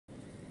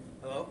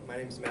Hello, my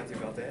name is Matthew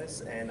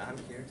Valdez, and I'm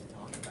here to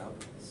talk about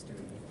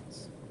student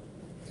loans.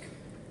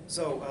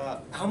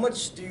 So, how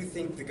much do you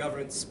think the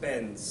government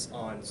spends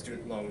on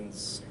student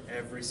loans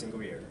every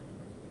single year?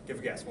 Give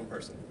a guess, one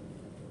person.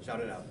 Shout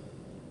it out.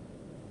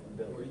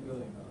 40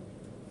 billion.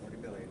 40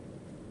 billion.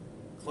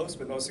 Close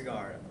but no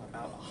cigar.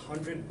 About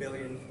 100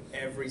 billion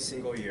every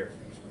single year.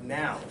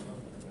 Now,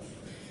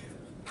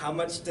 how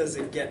much does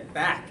it get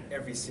back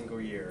every single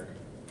year?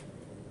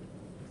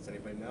 Does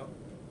anybody know?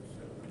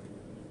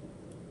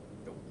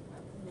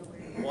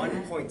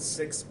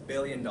 $1.6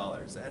 billion.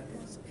 That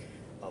is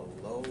a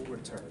low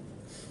return.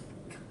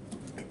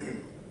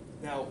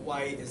 Now,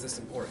 why is this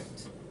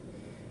important?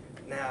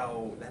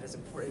 Now, that is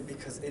important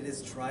because it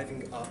is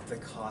driving up the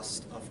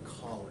cost of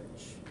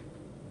college.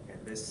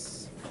 And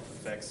this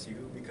affects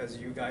you because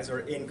you guys are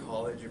in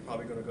college. You're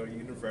probably going to go to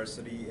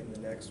university in the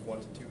next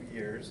 1 to 2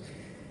 years.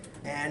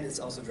 And it's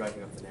also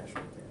driving up the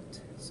national debt.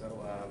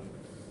 So,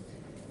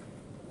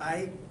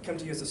 I come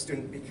to you as a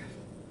student because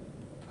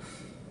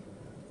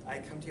I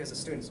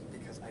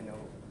come know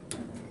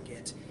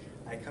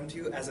I come to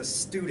you as a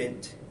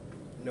student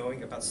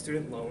knowing about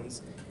student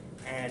loans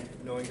and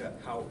knowing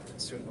how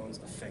student loans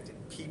affected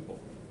people.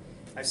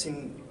 I've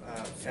seen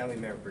family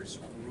members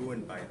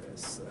ruined by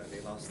this. They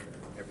lost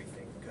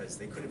everything because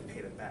they couldn't pay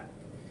them back.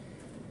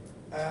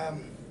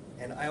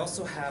 And I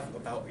also have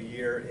about a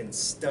year in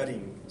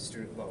studying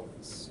student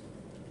loans.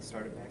 I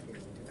started back in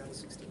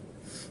 2016.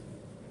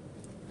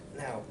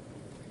 Now,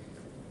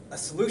 a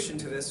solution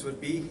to this would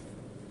be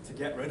to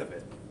get rid of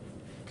it.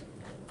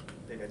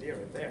 Big idea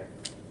right there.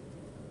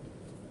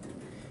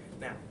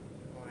 Now,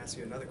 I want to ask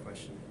you another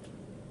question.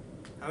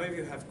 How many of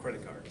you have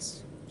credit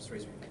cards? Just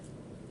raise your hand.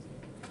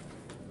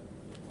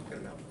 Good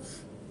amount.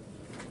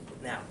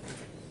 Now,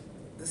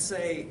 let's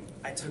say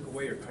I took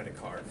away your credit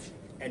card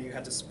and you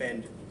had to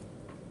spend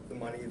the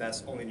money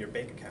that's only in your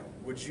bank account.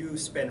 Would you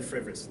spend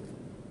frivolously?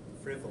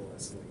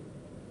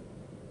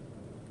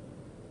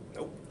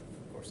 Nope,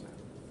 of course not.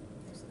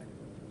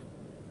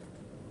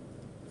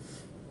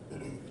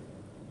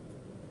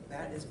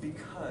 That is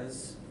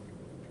because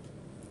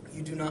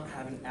you do not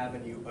have an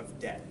avenue of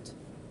debt.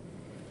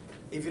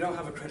 If you don't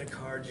have a credit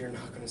card, you're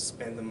not going to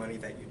spend the money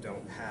that you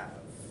don't have.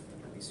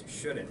 At least you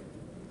shouldn't.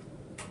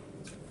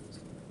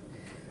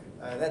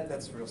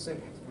 That's real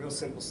simple. Real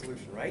simple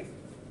solution, right?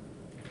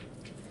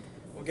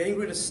 Well, getting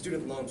rid of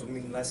student loans would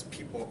mean less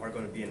people are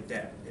going to be in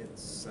debt.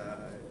 It's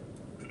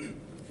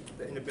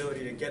the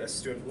inability to get a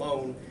student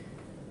loan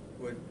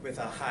with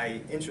a high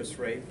interest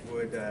rate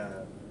would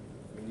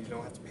mean you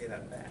don't have to pay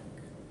that back.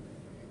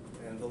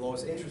 And the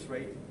lowest interest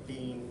rate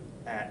being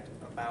at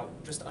about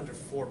just under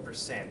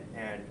 4%,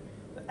 and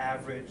the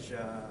average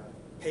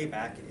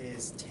payback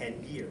is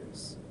 10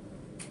 years.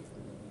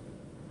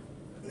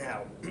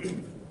 Now,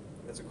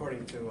 that's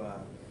according to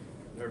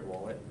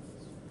NerdWallet,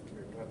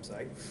 your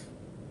website.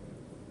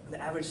 The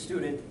average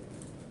student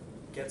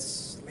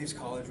leaves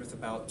college with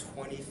about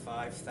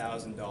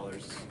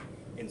 $25,000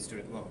 in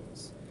student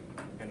loans.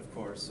 And of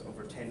course,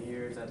 over 10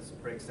 years, that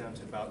breaks down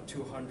to about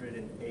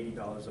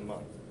 $280 a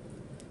month.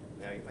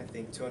 Now, you might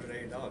think $280, I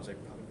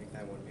could probably make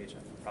that one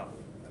paycheck,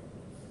 probably.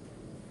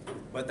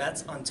 But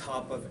that's on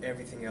top of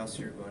everything else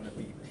you're going to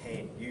be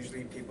paying.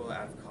 Usually people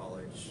out of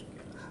college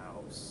get a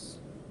house,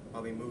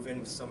 probably move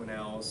in with someone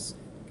else,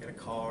 get a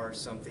car or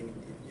something.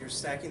 You're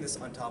stacking this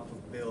on top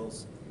of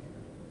bills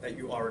that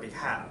you already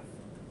have.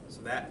 So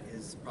that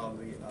is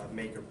probably a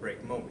make or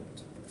break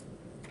moment.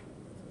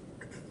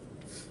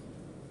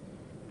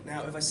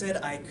 Now, if I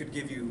said I could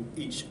give you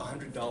each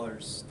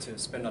 $100 to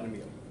spend on a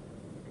meal,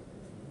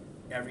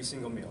 every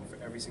single meal for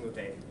every single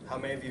day, how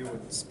many of you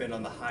would spend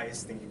on the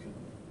highest thing you can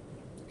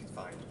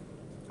find?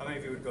 How many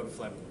of you would go to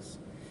Fleming's?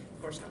 Of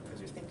course not,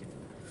 because you're thinking.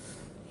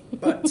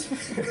 But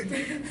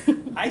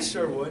I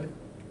sure would.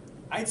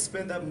 I'd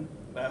spend them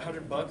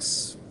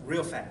 $100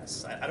 real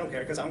fast. I don't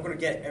care, because I'm going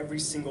to get every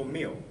single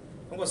meal.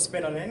 I'm going to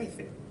spend on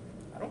anything.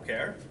 I don't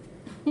care.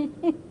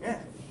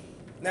 Yeah.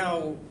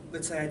 Now,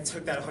 let's say I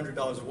took that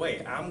 $100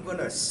 away. I'm going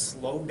to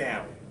slow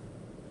down.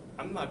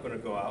 I'm not going to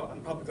go out.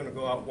 I'm probably going to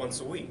go out once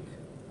a week.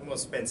 I'm going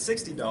to spend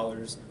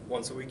 $60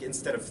 once a week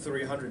instead of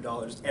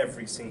 $300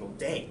 every single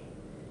day.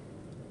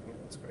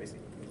 That's crazy,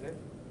 isn't it?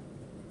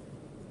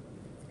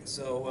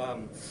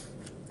 So,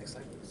 next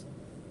slide, please.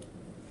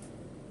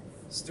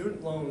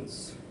 Student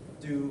loans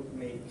do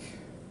make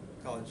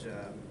college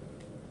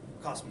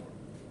cost more.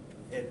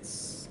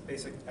 It's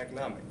basic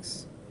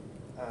economics.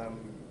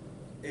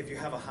 If you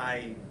have a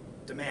high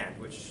demand,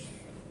 which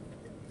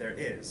there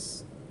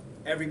is,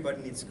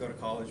 everybody needs to go to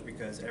college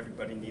because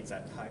everybody needs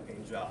that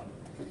high-paying job.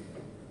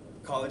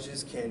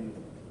 Colleges can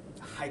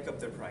hike up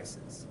their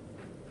prices,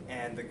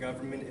 and the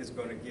government is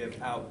going to give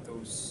out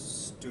those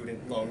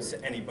student loans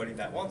to anybody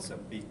that wants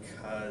them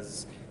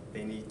because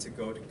they need to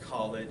go to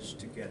college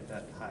to get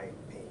that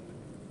high-paying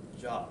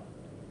job.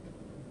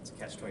 It's a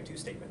catch-22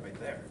 statement right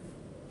there.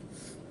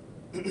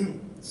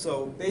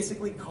 So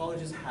basically,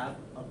 colleges have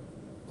a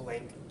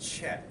blank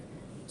check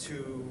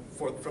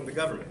from the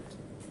government.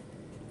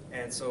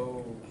 And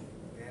so,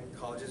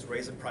 colleges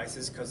raise the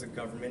prices because the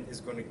government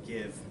is going to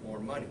give more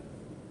money.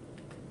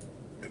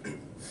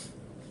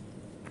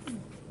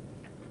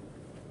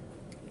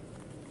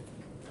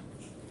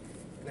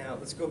 Now,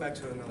 let's go back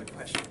to another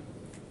question.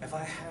 If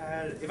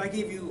I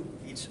gave you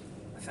each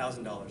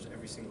 $1,000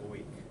 every single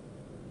week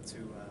to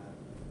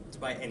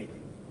buy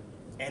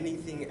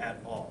anything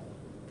at all,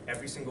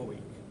 every single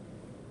week,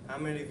 how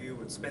many of you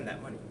would spend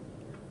that money?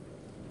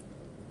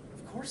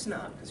 Of course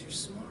not, because you're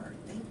smart.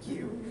 Thank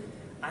you.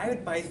 I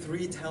would buy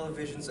 3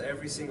 televisions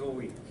every single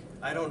week.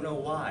 I don't know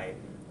why.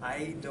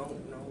 I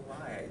don't know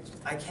why.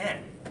 I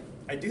can.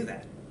 I do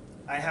that.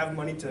 I have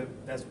money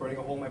that's burning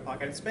a hole in my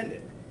pocket and spend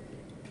it.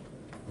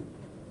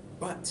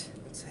 But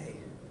let's say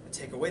I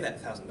take away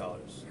that $1,000. I'm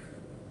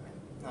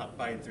not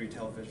buying 3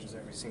 televisions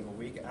every single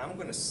week. I'm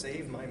going to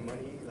save my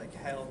money like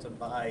hell to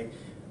buy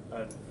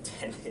a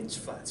 10-inch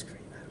flat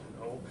screen. I don't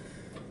know.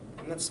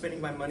 I'm not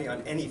spending my money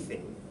on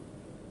anything.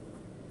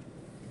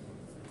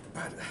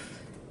 But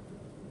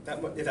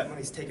if that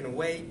money's taken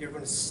away, you're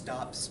going to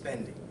stop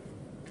spending.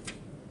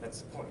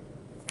 That's the point.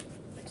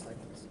 Next slide,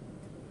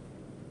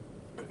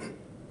 please.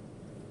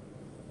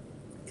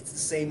 It's the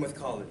same with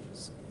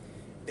colleges.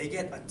 They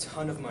get a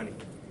ton of money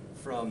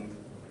from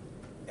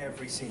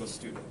every single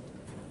student.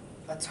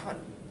 A ton.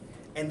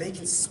 And they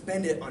can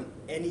spend it on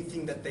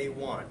anything that they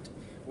want,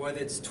 whether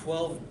it's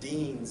 12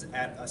 deans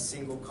at a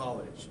single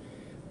college.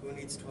 Who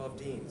needs 12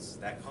 deans?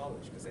 That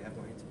college, because they have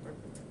money to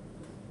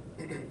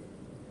burn.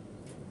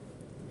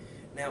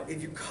 Now,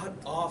 if you cut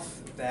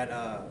off that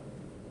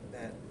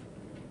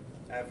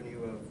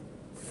avenue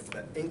of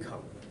that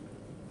income,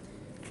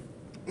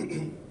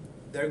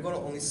 they're going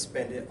to only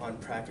spend it on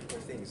practical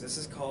things. This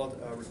is called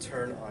a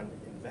return on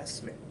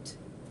investment.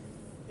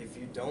 If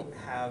you don't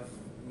have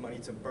money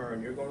to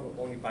burn, you're going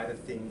to only buy the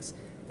things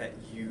that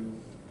you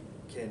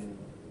can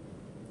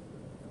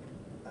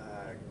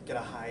get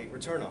a high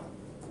return on.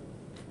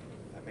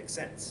 That makes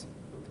sense.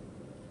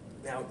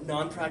 Now,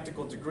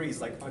 non-practical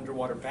degrees like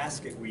underwater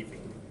basket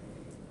weaving,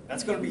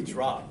 that's going to be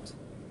dropped.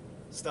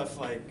 Stuff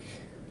like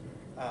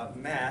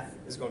math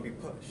is going to be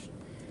pushed.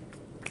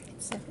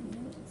 7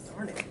 minutes.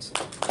 Darn it.